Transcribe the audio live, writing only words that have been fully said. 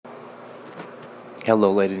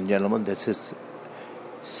Hello, ladies and gentlemen. This is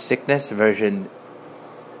Sickness version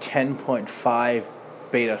 10.5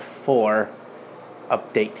 Beta 4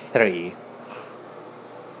 Update 3.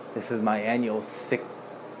 This is my annual sick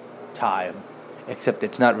time. Except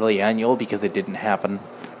it's not really annual because it didn't happen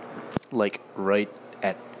right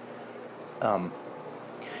at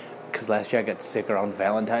because last year I got sick around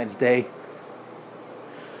Valentine's Day.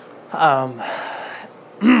 Yeah,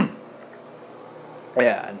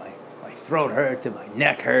 and my throat hurts and my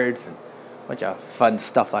neck hurts and a bunch of fun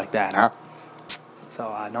stuff like that, huh? So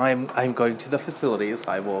now I'm going to the facilities.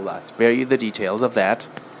 I will spare you the details of that.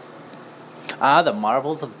 The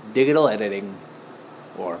marvels of digital editing,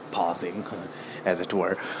 or pausing, as it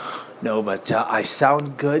were. No, but I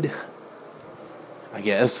sound good, I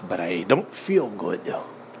guess, but I don't feel good.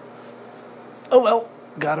 Oh well,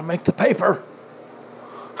 gotta make the paper.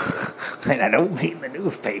 And I don't mean the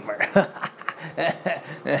newspaper.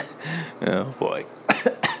 Oh boy.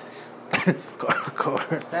 Of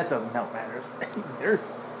course, that doesn't help matters either.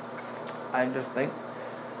 I just thank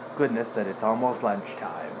goodness that it's almost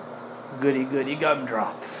lunchtime. Goody goody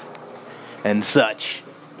gumdrops. And such.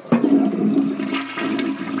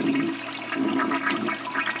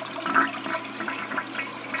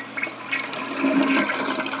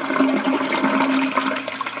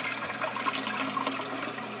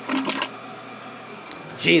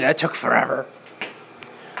 Gee, that took forever.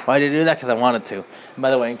 Why did I do that? Because I wanted to. And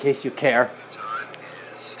by the way, in case you care. Time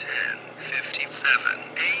is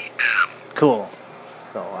 10:57 a.m. Cool.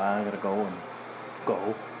 So I'm going to go.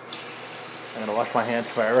 I'm going to wash my hands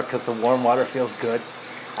forever because the warm water feels good.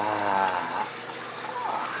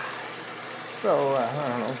 So, I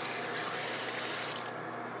don't know.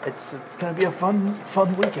 It's going to be a fun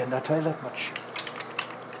weekend, I'll tell you that much.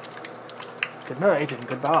 Good night and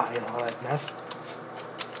goodbye and all that mess.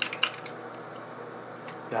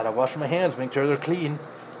 Gotta wash my hands, make sure they're clean.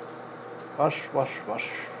 Wash.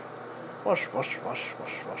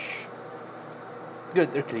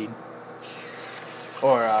 Good, they're clean.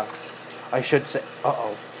 Or, I should say,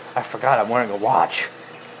 I forgot I'm wearing a watch.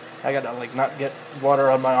 I gotta, not get water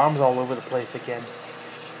on my arms all over the place again.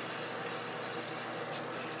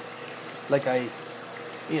 Like I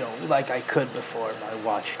could before my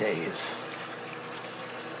watch days.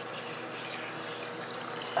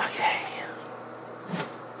 Okay.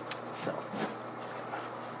 So,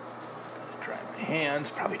 dry my hands,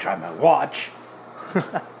 probably dry my watch.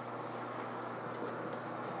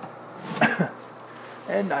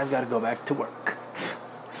 And I've got to go back to work.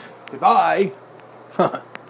 Goodbye.